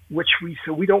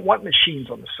so we don't want machines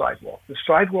on the sidewalk. The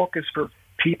sidewalk is for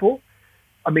people.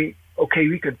 I mean, okay,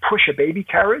 we could push a baby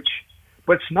carriage,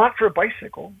 but it's not for a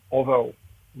bicycle. Although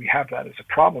we have that as a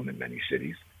problem in many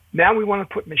cities. Now we want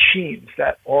to put machines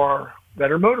that are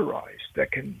motorized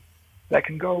that can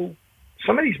go.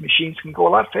 Some of these machines can go a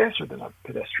lot faster than a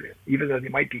pedestrian, even though they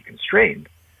might be constrained.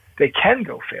 They can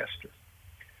go faster.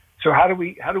 So how do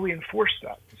we enforce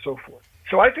that and so forth?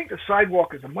 So I think the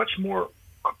sidewalk is a much more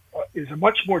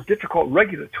difficult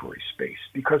regulatory space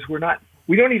because we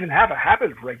don't even have a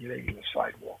habit of regulating the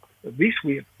sidewalk. At least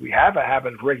we have a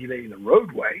habit of regulating the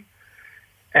roadway,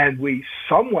 and we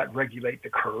somewhat regulate the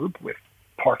curb with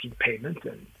parking payment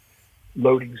and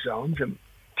loading zones and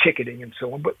ticketing and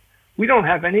so on, but we don't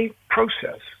have any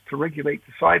process to regulate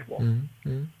the sidewalk.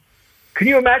 Mm-hmm. Can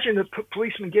you imagine the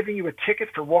policeman giving you a ticket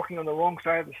for walking on the wrong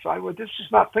side of the sidewalk? This is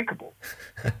just not thinkable.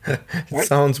 It right?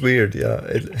 sounds weird, yeah.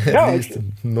 At least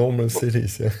in normal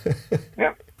cities,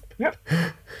 yeah. Yeah.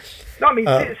 No, I mean,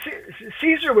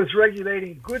 Caesar was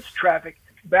regulating goods traffic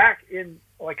back in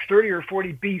like 30 or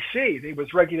 40 BC. They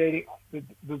was regulating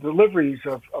the deliveries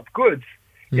of goods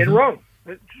in Rome.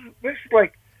 This is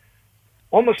like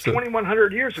almost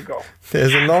 2,100 years ago.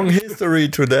 There's a long history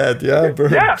to that, yeah.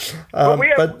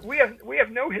 Yeah, but we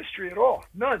have no history at all,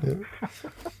 none. Yeah.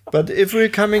 But if we're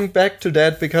coming back to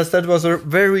that, because that was a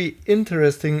very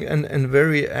interesting and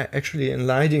very actually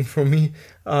enlightening for me,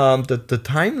 the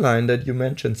timeline that you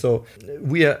mentioned. So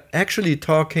we are actually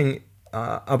talking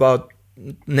about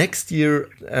next year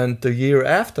and the year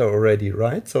after already,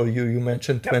 right? So you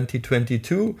mentioned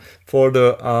 2022 for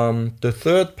the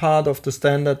third part of the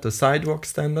standard, the sidewalk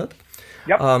standard.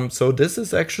 Yep. So this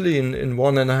is actually in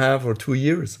 1.5 or 2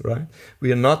 years, right?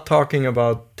 We are not talking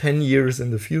about 10 years in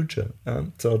the future.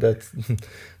 So that's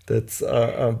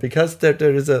because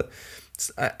there is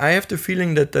I have the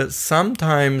feeling that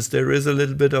sometimes there is a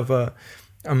little bit of a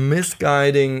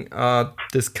misguiding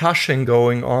discussion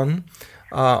going on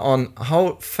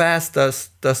how fast does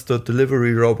the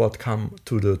delivery robot come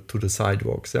to the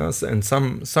sidewalks? Yes, and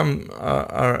some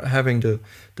are having the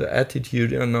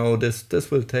attitude,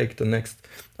 this will take the next,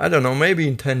 I don't know, maybe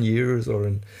in 10 years or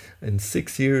in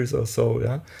 6 years or so.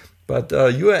 Yeah, but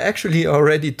you are actually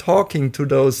already talking to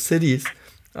those cities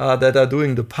that are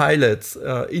doing the pilots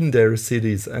in their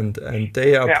cities, and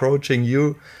they are approaching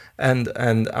you. And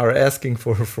are asking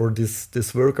for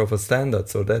this work of a standard,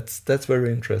 so that's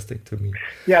very interesting to me.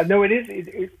 Yeah, no, it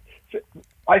is.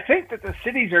 I think that the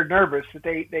cities are nervous that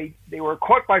they were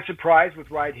caught by surprise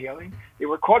with ride hailing. They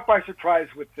were caught by surprise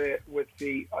with the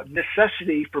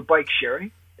necessity for bike sharing.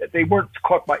 They weren't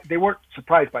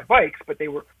surprised by bikes, but they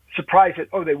were surprised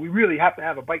that we really have to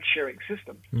have a bike sharing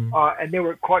system. And they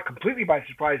were caught completely by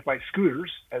surprise by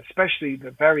scooters, especially the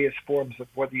various forms of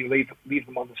whether you leave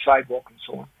them on the sidewalk and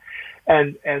so on.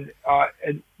 And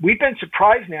we've been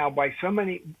surprised now by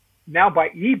by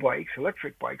e-bikes,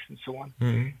 electric bikes, and so on.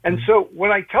 Mm-hmm. And so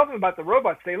when I tell them about the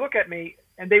robots, they look at me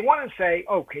and they want to say,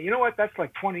 "Okay, you know what? That's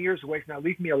like 20 years away from now.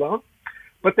 Leave me alone."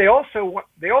 But they also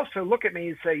look at me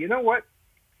and say, "You know what?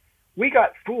 We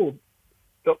got fooled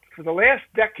for the last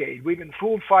decade. We've been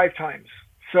fooled 5 times.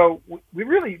 So we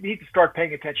really need to start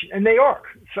paying attention." And they are.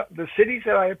 So the cities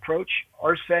that I approach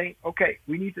are saying, "Okay,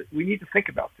 we need to think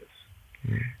about this."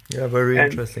 Yeah, very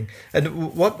interesting.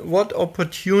 And what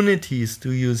opportunities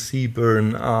do you see,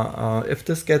 Bern, if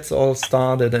this gets all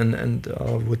started and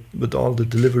with all the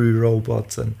delivery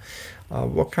robots, and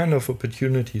what kind of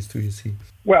opportunities do you see?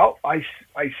 Well, I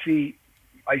see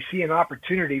an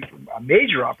opportunity, a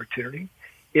major opportunity,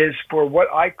 is for what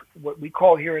we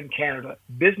call here in Canada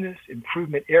business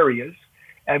improvement areas,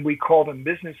 and we call them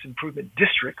business improvement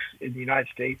districts in the United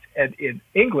States, and in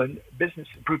England, business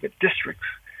improvement districts.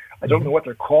 I don't know what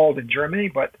they're called in Germany,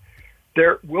 but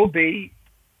there will be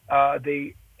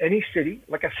any city,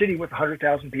 like a city with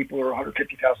 100,000 people or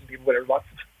 150,000 people, whatever, lots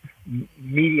of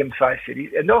medium-sized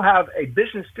cities, and they'll have a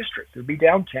business district. There'll be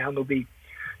downtown. There'll be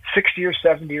 60 or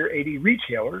 70 or 80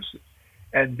 retailers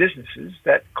and businesses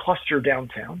that cluster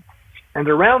downtown. And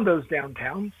around those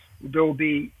downtowns, there will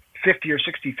be 50 or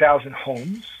 60,000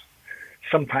 homes,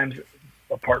 sometimes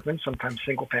apartments, sometimes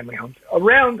single-family homes,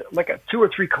 around like a 2 or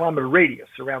 3 kilometer radius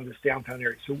around this downtown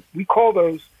area. So we call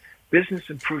those business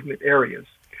improvement areas.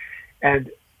 And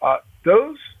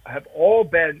those have all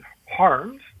been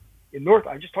harmed in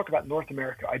I just talked about North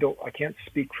America. I can't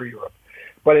speak for Europe.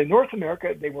 But in North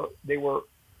America, they were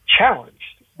challenged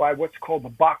by what's called the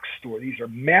box store. These are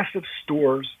massive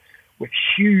stores with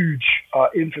huge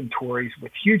inventories,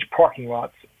 with huge parking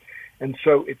lots. And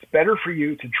so it's better for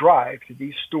you to drive to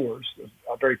these stores,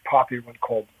 a very popular one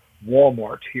called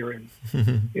Walmart here in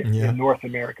North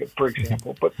America, for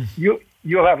example. But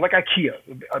you'll have like IKEA,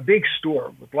 a big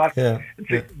store with lots of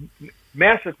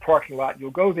massive parking lot.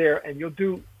 You'll go there and you'll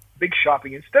do big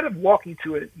shopping. Instead of walking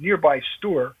to a nearby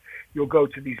store, you'll go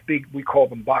to these big, we call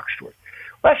them box stores.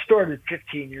 That started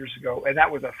 15 years ago, and that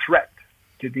was a threat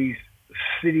to these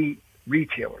city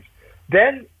retailers.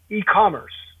 Then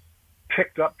e-commerce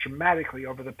picked up dramatically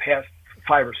over the past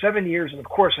 5 or 7 years, and of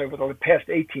course over the past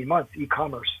 18 months,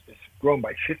 e-commerce has grown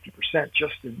by 50%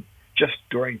 just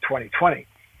during 2020.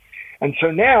 And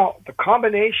so now the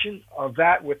combination of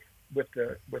that with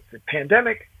the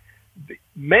pandemic,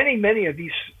 many of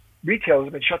these retailers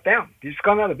have been shut down. They've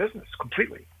gone out of business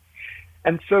completely.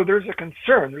 And so there's a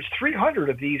concern. There's 300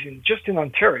 of these just in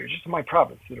Ontario, just in my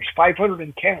province. There's 500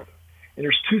 in Canada, and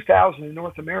there's 2,000 in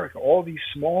North America. All these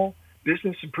small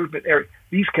business improvement areas.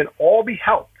 These can all be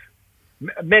helped.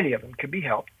 Many of them can be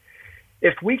helped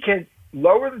if we can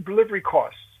lower the delivery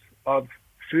costs of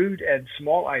food and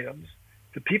small items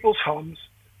to people's homes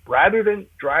rather than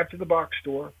drive to the box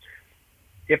store.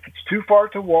 If it's too far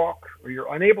to walk or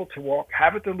you're unable to walk,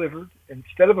 have it delivered.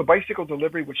 Instead of a bicycle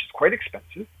delivery, which is quite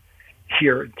expensive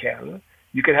here in Canada,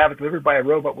 you can have it delivered by a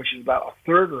robot, which is about a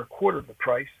third or a quarter of the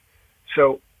price.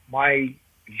 So my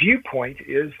viewpoint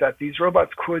is that these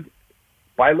robots could,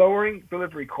 by lowering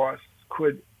delivery costs,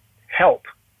 could help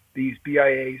these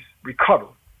BIAs recover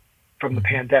from the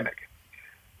pandemic.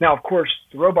 Now, of course,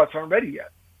 the robots aren't ready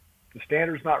yet. The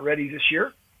standard's not ready this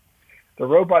year. The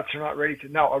robots are not ready to.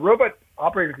 Now, a robot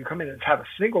operator can come in and have a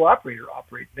single operator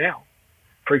operate now.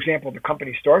 For example, the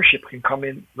company Starship can come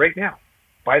in right now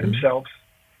by themselves.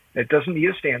 It doesn't need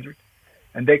a standard,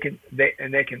 and they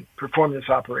can perform this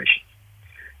operation.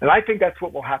 And I think that's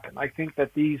what will happen. I think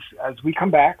that as we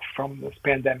come back from this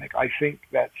pandemic, I think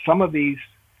that some of these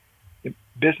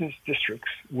business districts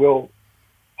will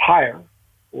hire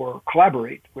or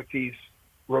collaborate with these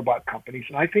robot companies.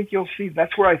 And I think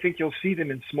that's where I think you'll see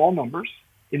them in small numbers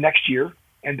in next year.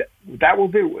 And that will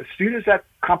do, as soon as that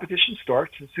competition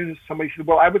starts, as soon as somebody says,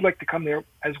 well, I would like to come there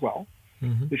as well.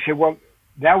 They say, well,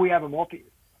 now we have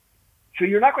so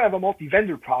you're not going to have a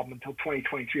multi-vendor problem until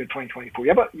 2023 or 2024.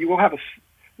 Yeah, but you will have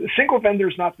the single vendor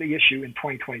is not the issue in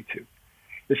 2022.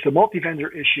 It's the multi-vendor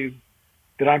issue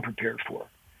that I'm prepared for.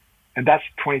 And that's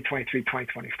 2023,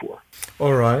 2024.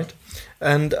 All right.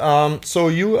 And so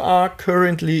you are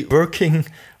currently working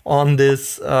on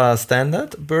this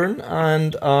standard, Bern.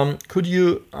 And could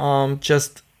you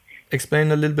just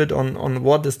explain a little bit on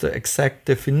what is the exact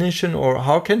definition, or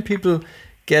how can people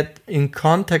get in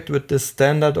contact with this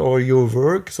standard or your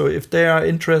work? So if they are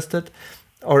interested,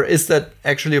 or is that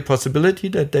actually a possibility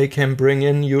that they can bring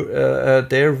in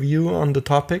their view on the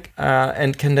topic?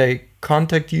 And can they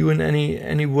contact you in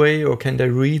any way, or can they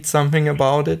read something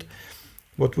about it?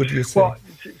 What would you say? Well,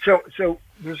 so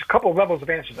there's a couple of levels of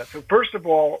answer to that. So first of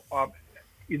all,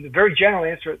 in the very general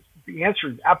answer, the answer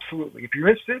is absolutely. If you're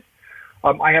interested,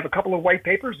 I have a couple of white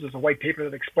papers. There's a white paper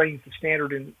that explains the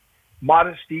standard in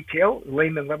modest detail,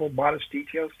 layman level modest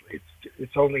details.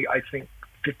 It's only, I think,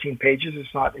 15 pages.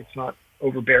 It's not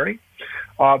overbearing.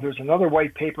 There's another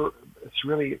white paper. It's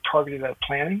really targeted at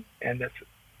planning, and that's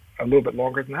a little bit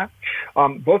longer than that.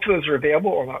 Both of those are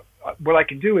available. Or what I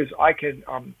can do is I can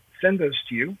send those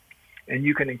to you, and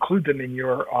you can include them in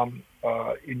your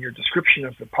description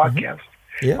of the podcast.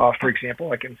 For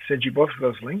example, I can send you both of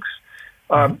those links.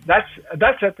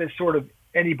 That's at the sort of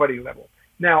anybody level.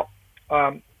 Now,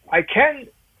 I can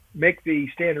make the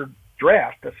standard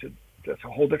draft. That's a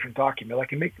whole different document. I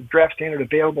can make the draft standard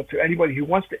available to anybody who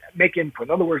wants to make input.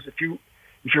 In other words, if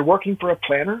you're working for a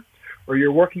planner or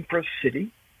you're working for a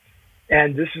city,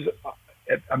 and this is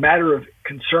a matter of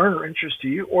concern or interest to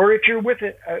you, or if you're with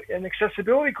an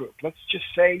accessibility group, let's just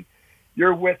say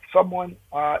you're with someone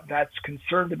that's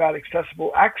concerned about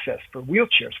accessible access for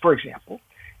wheelchairs, for example,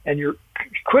 and you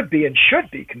could be and should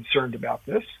be concerned about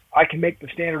this, I can make the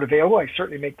standard available. I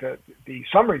certainly make the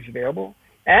summaries available,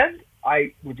 and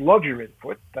I would love your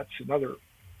input. That's another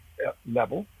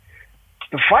level.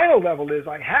 The final level is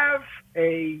I have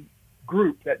a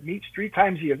group that meets 3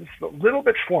 times a year. This is a little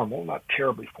bit formal, not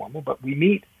terribly formal, but we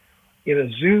meet in a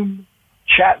Zoom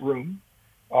chat room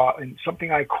in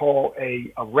something I call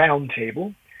a round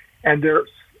table. And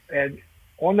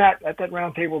on that, at that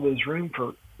round table, there's room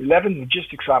for 11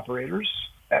 logistics operators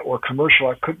or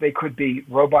commercial. They could be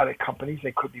robotic companies.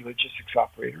 They could be logistics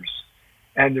operators.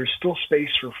 And there's still space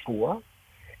for 4.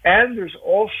 And there's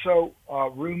also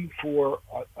room for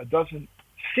a dozen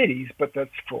cities, but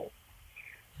that's full.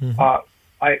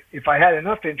 If I had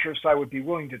enough interest, I would be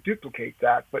willing to duplicate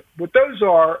that. But what those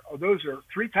are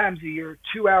 3 times a year,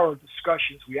 2-hour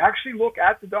discussions. We actually look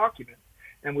at the document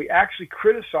and we actually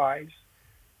criticize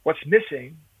what's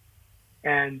missing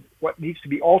and what needs to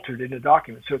be altered in the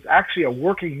document. So it's actually a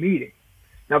working meeting.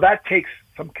 Now that takes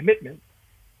some commitment,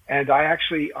 and I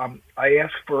actually I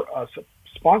ask for a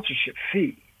sponsorship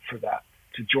fee for that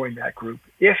to join that group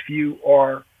if you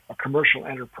are a commercial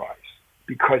enterprise,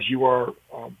 because you are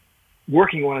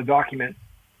working on a document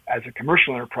as a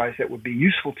commercial enterprise that would be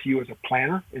useful to you as a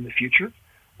planner in the future,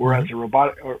 or as a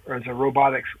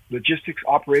robotics logistics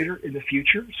operator in the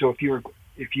future. So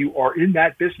if you are in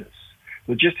that business,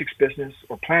 logistics business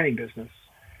or planning business,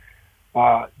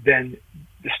 then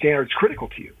the standard is critical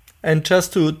to you. And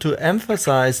just to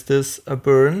emphasize this,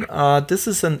 Bern, this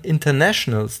is an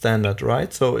international standard,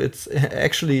 right? So it's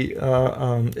actually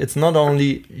it's not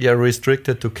only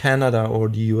restricted to Canada or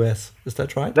the US. Is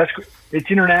that right? That's good. It's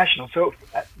international. So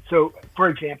for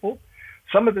example,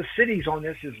 some of the cities on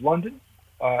this is London.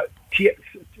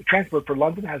 Transport for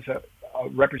London has a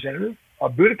representative.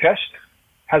 Budapest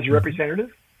has a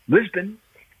representative. Lisbon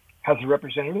has a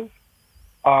representative.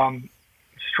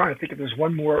 Just trying to think if there's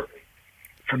one more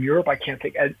from Europe. I can't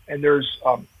think. And there's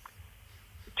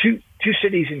two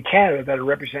cities in Canada that are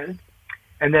represented,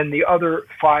 and then the other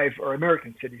 5 are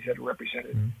American cities that are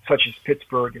represented, such as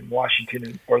Pittsburgh and Washington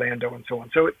and Orlando and so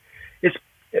on. So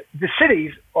the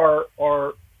cities are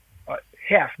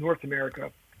half North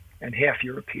America and half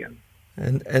European.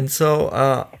 And so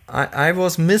I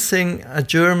was missing a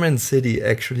German city,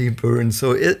 actually, Bern.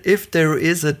 So if there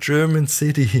is a German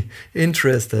city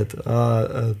interested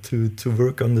to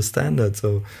work on the standard,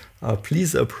 so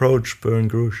please approach Bern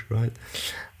Grush, right?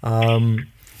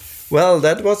 Well,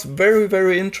 that was very,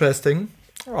 very interesting.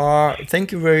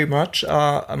 Thank you very much.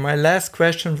 My last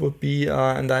question would be,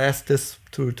 and I asked this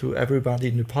to everybody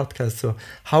in the podcast, so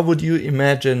how would you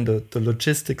imagine the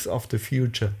logistics of the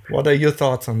future? What are your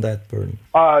thoughts on that, Bern?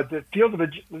 The field of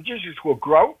logistics will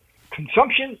grow.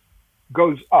 Consumption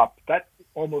goes up. That's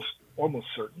almost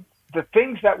certain. The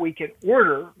things that we can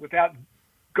order without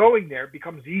going there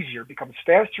becomes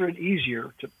faster and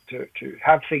easier to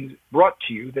have things brought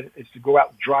to you than it is to go out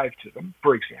and drive to them,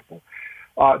 for example.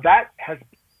 That has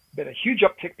been a huge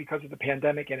uptick because of the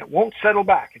pandemic, and it won't settle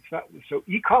back. It's not so.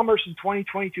 E-commerce in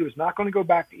 2022 is not going to go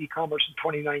back to e-commerce in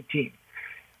 2019.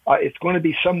 It's going to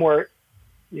be somewhere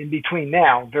in between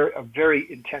now,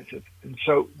 very intensive, and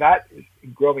so that is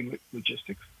growing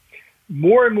logistics.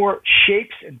 More and more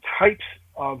shapes and types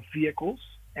of vehicles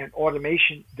and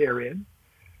automation therein.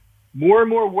 More and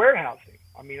more warehousing.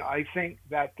 I mean, I think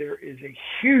that there is a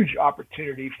huge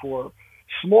opportunity for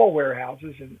small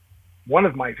warehouses, and one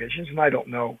of my visions, and I don't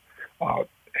know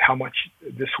how much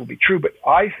this will be true, but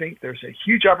I think there's a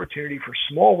huge opportunity for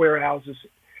small warehouses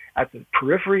at the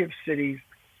periphery of cities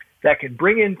that can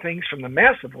bring in things from the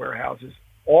massive warehouses,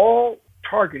 all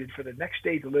targeted for the next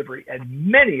day delivery, and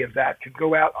many of that can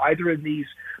go out either in these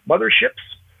motherships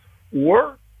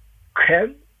or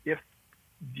can, if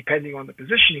depending on the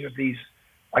positioning of these,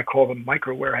 I call them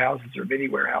micro warehouses or mini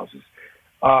warehouses,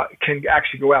 can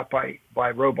actually go out by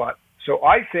robot. So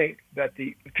I think that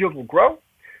the field will grow.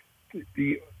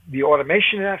 The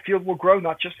automation in that field will grow,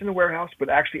 not just in the warehouse, but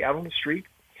actually out on the street.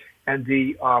 And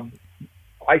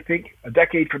I think a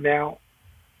decade from now,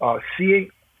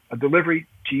 seeing a delivery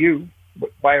to you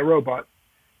by a robot,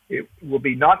 it will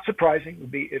be not surprising.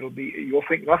 You'll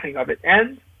think nothing of it.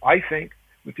 And I think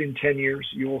within 10 years,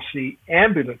 you will see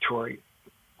ambulatory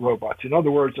robots. In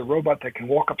other words, a robot that can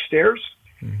walk upstairs.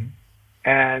 Mm-hmm.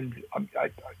 And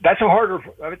that's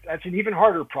an even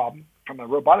harder problem from a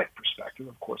robotic perspective,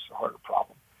 of course, a harder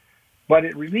problem. But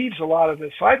it relieves a lot of the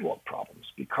sidewalk problems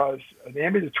because an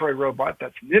ambulatory robot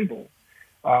that's nimble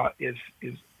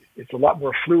it's a lot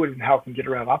more fluid in how it can get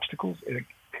around obstacles,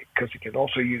 because it can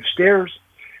also use stairs.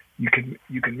 You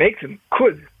could make them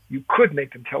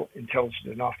intelligent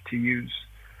enough to use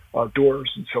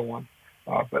doors and so on.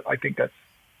 But I think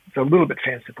it's a little bit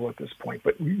fanciful at this point,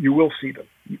 but you will see them.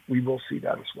 We will see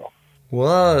that as well.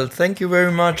 Well, thank you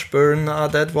very much, Bern.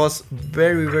 That was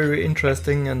very, very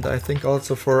interesting, and I think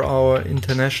also for our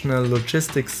international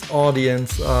logistics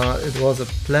audience, it was a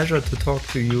pleasure to talk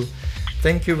to you.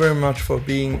 Thank you very much for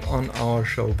being on our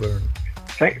show, Bern.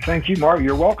 Thank you, Mark.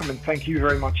 You're welcome, and thank you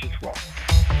very much as well.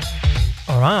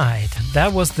 All right,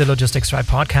 that was the Logistics Tribe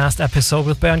podcast episode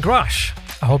with Bern Grush.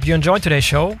 I hope you enjoyed today's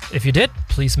show. If you did,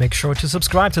 please make sure to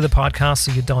subscribe to the podcast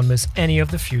so you don't miss any of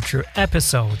the future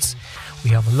episodes. We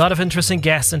have a lot of interesting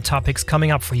guests and topics coming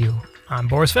up for you. I'm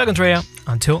Boris Felgendreher.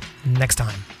 Until next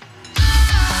time.